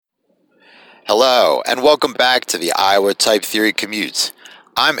Hello, and welcome back to the Iowa Type Theory Commute.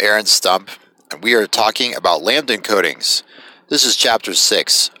 I'm Aaron Stump, and we are talking about lambda encodings. This is Chapter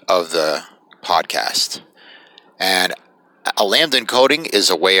 6 of the podcast. And a lambda encoding is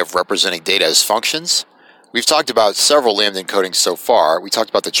a way of representing data as functions. We've talked about several lambda encodings so far. We talked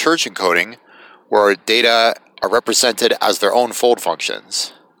about the Church encoding, where data are represented as their own fold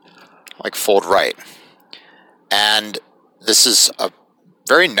functions, like fold right. And this is a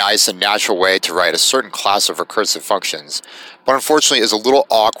very nice and natural way to write a certain class of recursive functions, but unfortunately is a little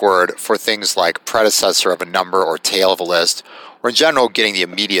awkward for things like predecessor of a number or tail of a list, or in general getting the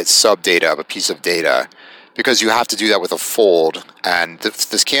immediate subdata of a piece of data, because you have to do that with a fold, and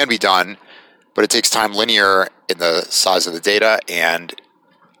this can be done, but it takes time linear in the size of the data, and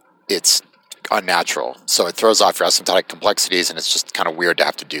it's unnatural. So it throws off your asymptotic complexities, and it's just kind of weird to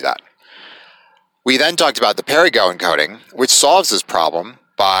have to do that. We then talked about the Perigo encoding, which solves this problem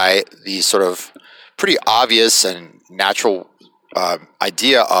by the sort of pretty obvious and natural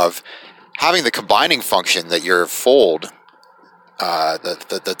idea of having the combining function that your fold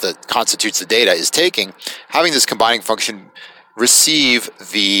that constitutes the data is taking, having this combining function receive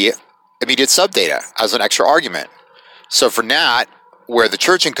the immediate subdata as an extra argument. So for NAT, where the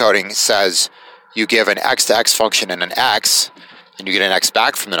Church encoding says you give an x to x function and an x, and you get an x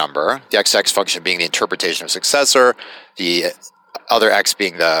back from the number, the x to x function being the interpretation of successor, the other x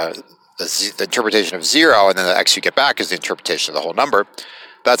being the interpretation of 0, and then the x you get back is the interpretation of the whole number.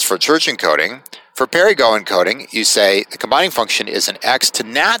 That's for Church encoding. For Perigo encoding, you say the combining function is an x to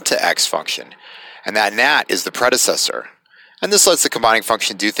NAT to x function, and that NAT is the predecessor. And this lets the combining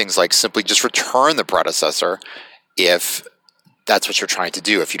function do things like simply just return the predecessor if that's what you're trying to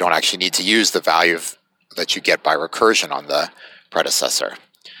do, if you don't actually need to use the value that you get by recursion on the predecessor.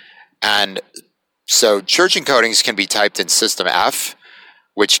 And so Church encodings can be typed in system F,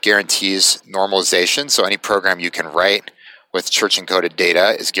 which guarantees normalization. So any program you can write with Church encoded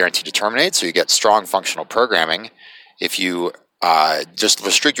data is guaranteed to terminate. So you get strong functional programming if you just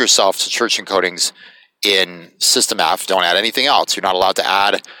restrict yourself to Church encodings in system F. Don't add anything else. You're not allowed to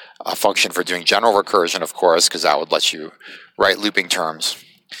add a function for doing general recursion, of course, because that would let you write looping terms.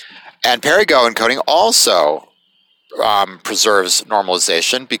 And Perigo encoding also preserves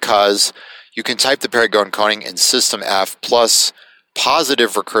normalization because you can type the Perigo encoding in system F plus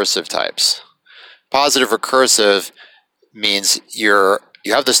positive recursive types. Positive recursive means you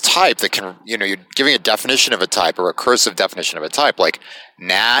have this type that can, you're giving a definition of a type, a recursive definition of a type, like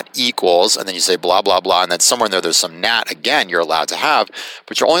NAT equals, and then you say blah, blah, blah, and then somewhere in there's some NAT again you're allowed to have,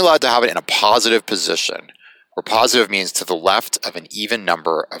 but you're only allowed to have it in a positive position, where positive means to the left of an even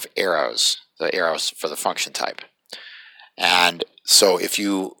number of arrows, the arrows for the function type. And so if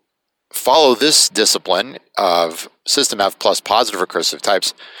you follow this discipline of system F plus positive recursive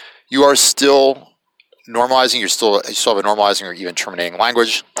types, you are still normalizing, you still have a normalizing or even terminating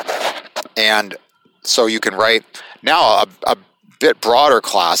language. And so you can write now a bit broader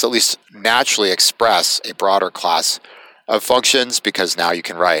class, at least naturally express a broader class of functions, because now you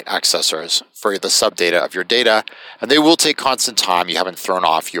can write accessors for the subdata of your data, and they will take constant time. You haven't thrown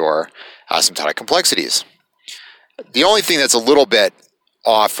off your asymptotic complexities. The only thing that's a little bit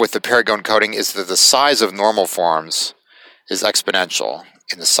off with the Perigo encoding is that the size of normal forms is exponential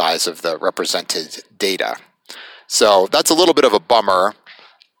in the size of the represented data. So that's a little bit of a bummer.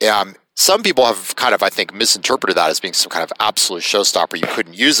 Some people have kind of, I think, misinterpreted that as being some kind of absolute showstopper. You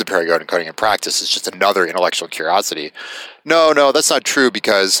couldn't use the Perigo encoding in practice. It's just another intellectual curiosity. No, that's not true,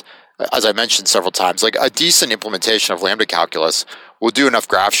 because, as I mentioned several times, like a decent implementation of lambda calculus will do enough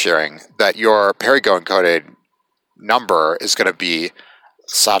graph sharing that your Perigo encoded number is going to be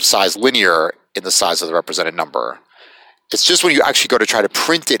size linear in the size of the represented number. It's just when you actually go to try to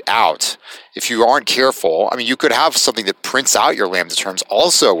print it out, if you aren't careful, you could have something that prints out your lambda terms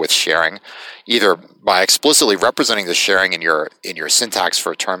also with sharing, either by explicitly representing the sharing in your syntax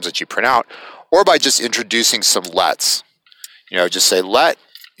for terms that you print out, or by just introducing some lets. Just say let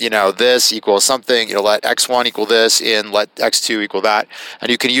this equal something, let x1 equal this let x2 equal that, and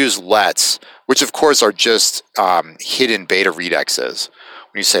you can use lets, which of course are just hidden beta redexes.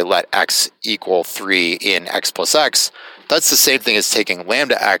 When you say let x equal 3 in x plus x, that's the same thing as taking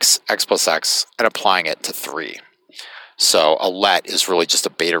lambda x, x plus x, and applying it to 3. So a let is really just a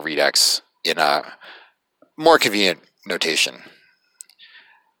beta redex in a more convenient notation.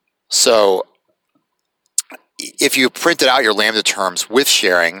 So if you printed out your lambda terms with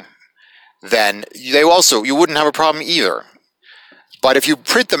sharing, then you wouldn't have a problem either. But if you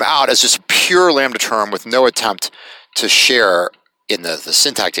print them out as just a pure lambda term with no attempt to share in the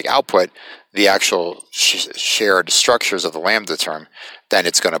syntactic output the actual shared structures of the lambda term, then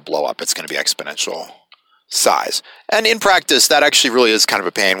it's going to blow up. It's going to be exponential size. And in practice, that actually really is kind of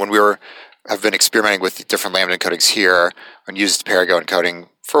a pain. When have been experimenting with different lambda encodings here and used Perigo encoding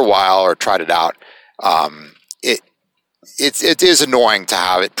for a while or tried it out, it is annoying to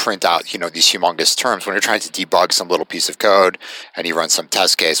have it print out, these humongous terms when you're trying to debug some little piece of code and you run some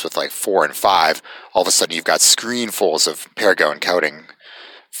test case with like 4 and 5. All of a sudden, you've got screenfuls of Perigo encoding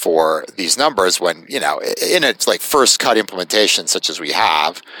for these numbers when, in its like first cut implementation, such as we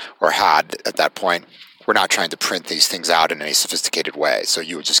have or had at that point, we're not trying to print these things out in any sophisticated way. So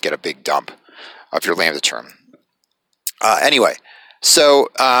you would just get a big dump of your lambda term. Anyway, so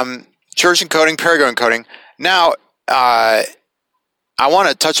church encoding, Perigo encoding. Now, I want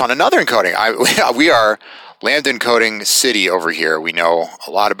to touch on another encoding. We are lambda encoding city over here. We know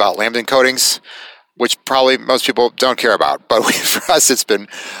a lot about lambda encodings, which probably most people don't care about. But for us, it's been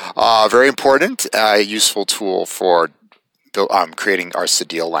very important, a useful tool for creating our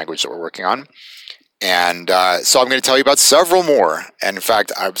Cedille language that we're working on. And so I'm going to tell you about several more. And in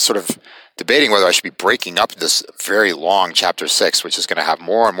fact, I'm sort of debating whether I should be breaking up this very long chapter 6, which is going to have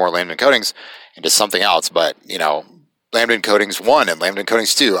more and more lambda encodings, into something else. But, lambda encodings 1 and lambda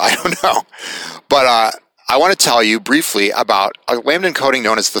encodings 2, I don't know. But I want to tell you briefly about a lambda encoding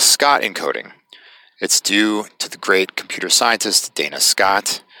known as the Scott encoding. It's due to the great computer scientist Dana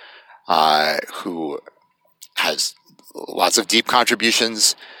Scott, who has lots of deep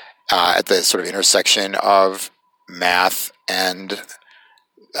contributions at the sort of intersection of math and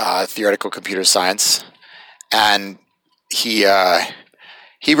theoretical computer science. And he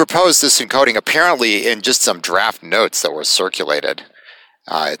proposed this encoding apparently in just some draft notes that were circulated.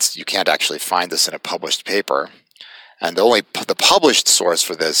 You can't actually find this in a published paper. And the published source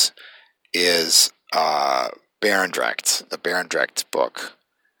for this is Barendrecht, the Barendrecht book.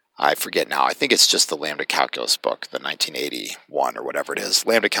 I forget now. I think it's just the Lambda Calculus book, the 1981 or whatever it is.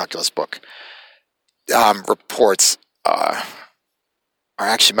 Lambda Calculus book reports, or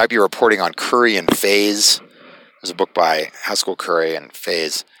actually might be reporting on Curry and Fays. There's a book by Haskell Curry and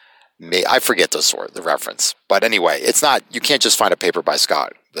Fays. I forget the reference. But anyway, it's not, you can't just find a paper by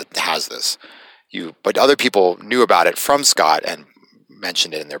Scott that has this. But other people knew about it from Scott and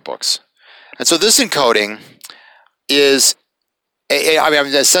mentioned it in their books. And so this encoding is, in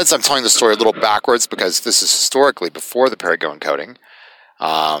a sense, I'm telling the story a little backwards because this is historically before the Perigo encoding.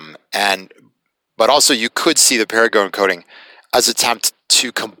 But also you could see the Perigo encoding as an attempt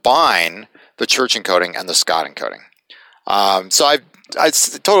to combine the church encoding and the Scott encoding. So I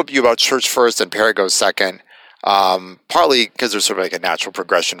told you about church first and Perigo second, partly because there's sort of like a natural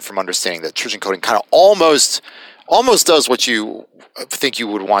progression from understanding that church encoding kind of almost does what you think you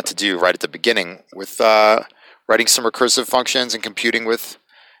would want to do right at the beginning with writing some recursive functions and computing with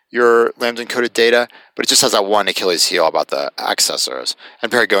your lambda encoded data, but it just has that one Achilles heel about the accessors, and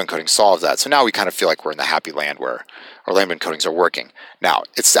Perigo encoding solves that. So now we kind of feel like we're in the happy land where our lambda encodings are working. Now,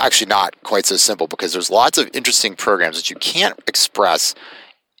 it's actually not quite so simple because there's lots of interesting programs that you can't express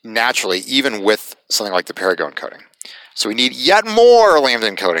naturally, even with something like the Perigo encoding. So we need yet more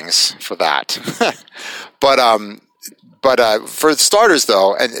lambda encodings for that. But for starters,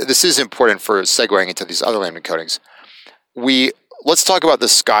 though, and this is important for segueing into these other lambda encodings, let's talk about the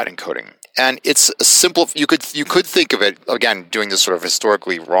Scott encoding. And it's a simple. You could think of it, again, doing this sort of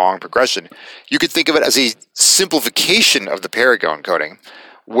historically wrong progression. You could think of it as a simplification of the Perigo encoding,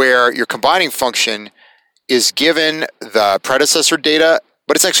 where your combining function is given the predecessor data,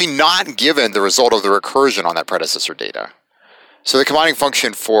 but it's actually not given the result of the recursion on that predecessor data. So the combining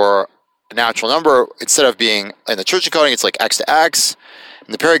function for a natural number, instead of being in the church encoding, it's like x to x.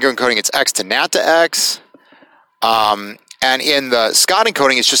 In the Perigo encoding, it's x to nat to x. And in the Scott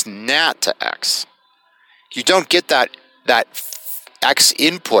encoding, it's just nat to x. You don't get that x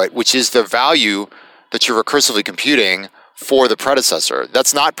input, which is the value that you're recursively computing for the predecessor.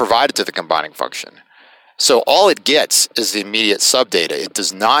 That's not provided to the combining function. So all it gets is the immediate subdata. It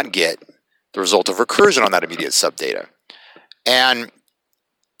does not get the result of recursion on that immediate subdata. And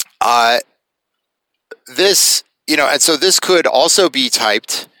and so this could also be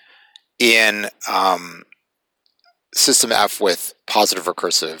typed in system F with positive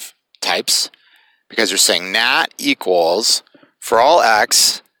recursive types, because you're saying nat equals, for all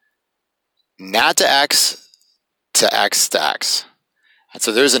x, nat to x to x to x. And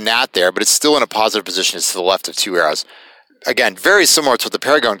so there's a nat there, but it's still in a positive position. It's to the left of two arrows. Again, very similar to what the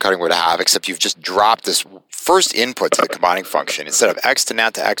Perigo encoding would have, except you've just dropped this first input to the combining function. Instead of x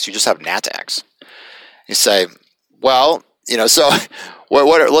to x, you just have nat to x. You say, well, so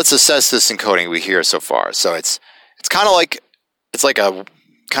let's assess this encoding we hear so far. So it's kind of like, it's like a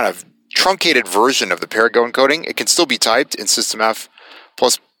kind of truncated version of the Perigo encoding. It can still be typed in System F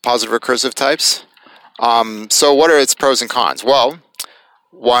plus positive recursive types. So what are its pros and cons? Well,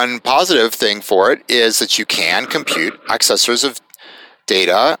 one positive thing for it is that you can compute accessors of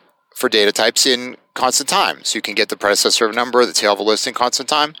data for data types in constant time. So you can get the predecessor of a number, the tail of a list in constant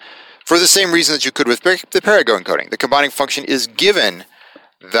time, for the same reason that you could with the Perrigo encoding. The combining function is given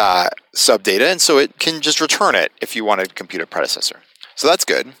the subdata, and so it can just return it if you want to compute a predecessor. So that's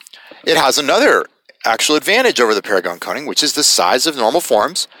good. It has another actual advantage over the Perrigo encoding, which is the size of normal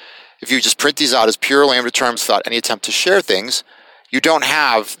forms. If you just print these out as pure lambda terms without any attempt to share things, you don't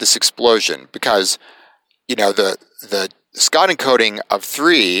have this explosion because, the Scott encoding of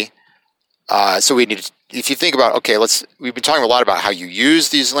 3, so we need, if you think about, okay, we've been talking a lot about how you use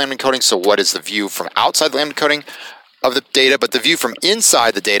these lambda encodings, so what is the view from outside the lambda encoding of the data, but the view from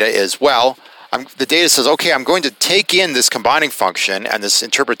inside the data is, the data says, okay, I'm going to take in this combining function and this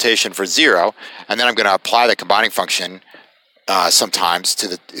interpretation for 0, and then I'm going to apply the combining function sometimes to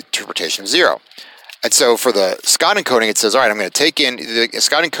the interpretation of 0. And so for the Scott encoding, it says, all right, I'm going to take in the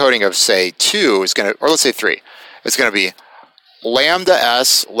Scott encoding of, say, 2 is going to, or let's say 3. It's going to be lambda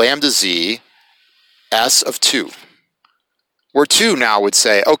s, lambda z, s of 2. Where 2 now would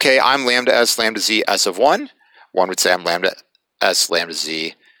say, okay, I'm lambda s, lambda z, s of 1. 1 would say I'm lambda s, lambda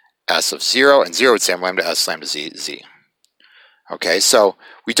z, s of 0. And 0 would say I'm lambda s, lambda z, z. Okay, so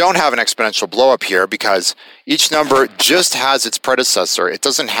we don't have an exponential blow up here because each number just has its predecessor. It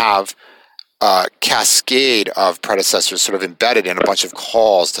doesn't have a cascade of predecessors sort of embedded in a bunch of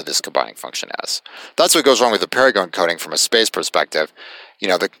calls to this combining function s. That's what goes wrong with the Perrigo encoding from a space perspective.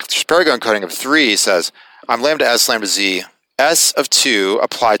 The Perrigo encoding of 3 says I'm lambda s, lambda z, s of 2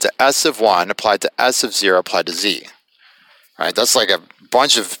 applied to s of 1 applied to s of 0 applied to z. All right, that's like a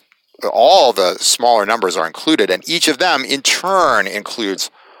bunch of, all the smaller numbers are included, and each of them in turn includes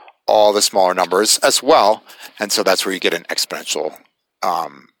all the smaller numbers as well, and so that's where you get an exponential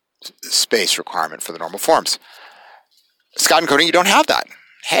space requirement for the normal forms. Scott encoding, you don't have that.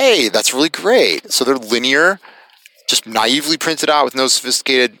 Hey, that's really great. So they're linear, just naively printed out with no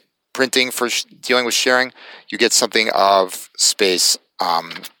sophisticated printing for dealing with sharing. You get something of space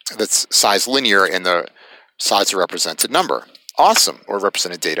that's size linear in the size of represented number. Awesome, or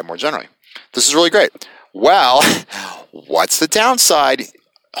represented data more generally. This is really great. Well, what's the downside?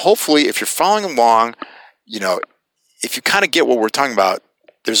 Hopefully, if you're following along, if you kind of get what we're talking about,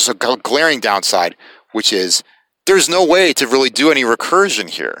 there's a glaring downside, which is there's no way to really do any recursion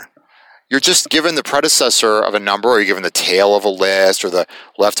here. You're just given the predecessor of a number, or you're given the tail of a list, or the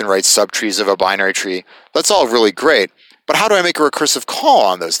left and right subtrees of a binary tree. That's all really great. But how do I make a recursive call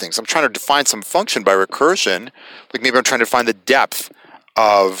on those things? I'm trying to define some function by recursion. Like maybe I'm trying to find the depth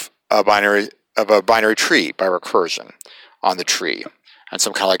of a binary tree by recursion on the tree. And so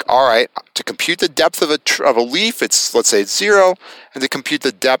I'm kind of like, all right, to compute the depth of a leaf, let's say it's 0, and to compute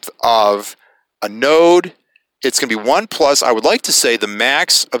the depth of a node, it's going to be 1 plus, I would like to say, the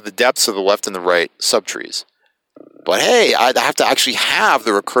max of the depths of the left and the right subtrees. But hey, I have to actually have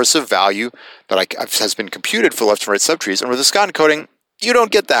the recursive value that has been computed for left and right subtrees. And with the Scott encoding, you don't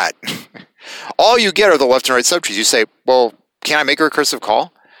get that. All you get are the left and right subtrees. You say, well, can I make a recursive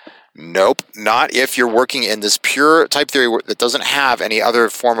call? Nope, not if you're working in this pure type theory that doesn't have any other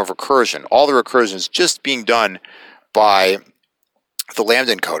form of recursion. All the recursion is just being done by the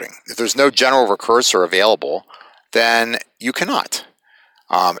lambda encoding. If there's no general recursor available, then you cannot.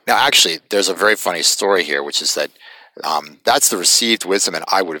 Now, actually, there's a very funny story here, which is that that's the received wisdom, and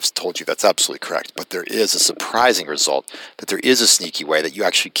I would have told you that's absolutely correct. But there is a surprising result that there is a sneaky way that you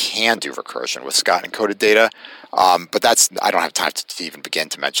actually can do recursion with Scott encoded data. But I don't have time to even begin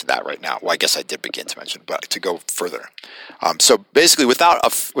to mention that right now. Well, I guess I did begin to mention, but to go further. So basically, without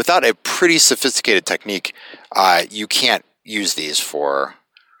a pretty sophisticated technique, you can't use these for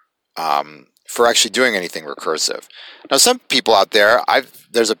actually doing anything recursive. Now, some people out there,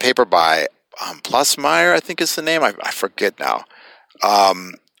 there's a paper by Plossmeyer, I think is the name. I forget now. I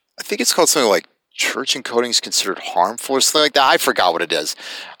think it's called something like Church Encoding is Considered Harmful or something like that. I forgot what it is.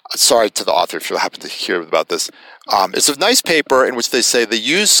 Sorry to the author if you happen to hear about this. It's a nice paper in which they say they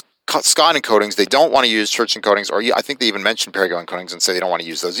use Scott encodings. They don't want to use church encodings, or I think they even mention Perrigo encodings and say they don't want to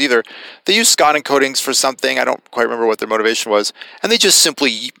use those either. They use Scott encodings for something. I don't quite remember what their motivation was. And they just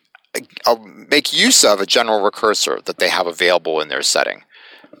simply make use of a general recursor that they have available in their setting.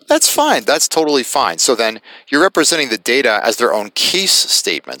 That's fine. That's totally fine. So then you're representing the data as their own case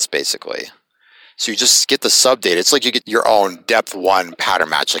statements, basically. So you just get the subdata. It's like you get your own depth 1 pattern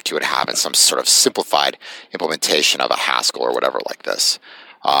match like you would have in some sort of simplified implementation of a Haskell or whatever like this.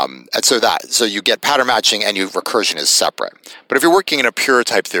 And so you get pattern matching and recursion is separate. But if you're working in a pure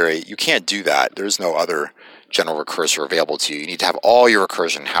type theory, you can't do that. There's no other general recursor available to you. You need to have all your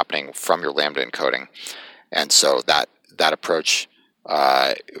recursion happening from your Lambda encoding. And so that approach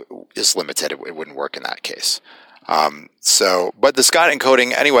is limited. It wouldn't work in that case. But the Scott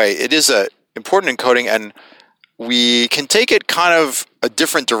encoding, anyway, it is a important encoding, and we can take it kind of a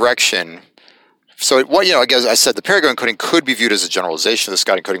different direction. So, as I said, the Perigeux encoding could be viewed as a generalization of the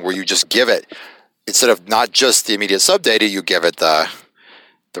Scott encoding, where you just give it, instead of not just the immediate subdata, you give it the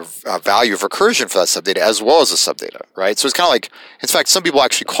value of recursion for that subdata as well as the subdata, right? So it's kind of like, in fact, some people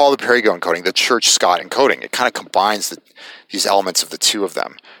actually call the Perigeux encoding the Church-Scott encoding. It kind of combines these elements of the two of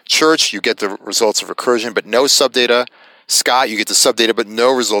them. Church, you get the results of recursion, but no subdata. Scott, you get the subdata, but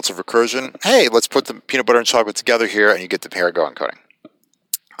no results of recursion. Hey, let's put the peanut butter and chocolate together here, and you get the Perigeux encoding.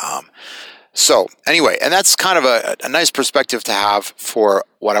 So anyway, and that's kind of a nice perspective to have for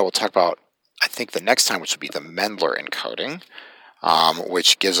what I will talk about, I think, the next time, which will be the Mendler encoding,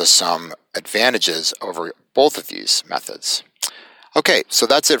 which gives us some advantages over both of these methods. Okay, so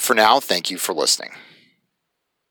that's it for now. Thank you for listening.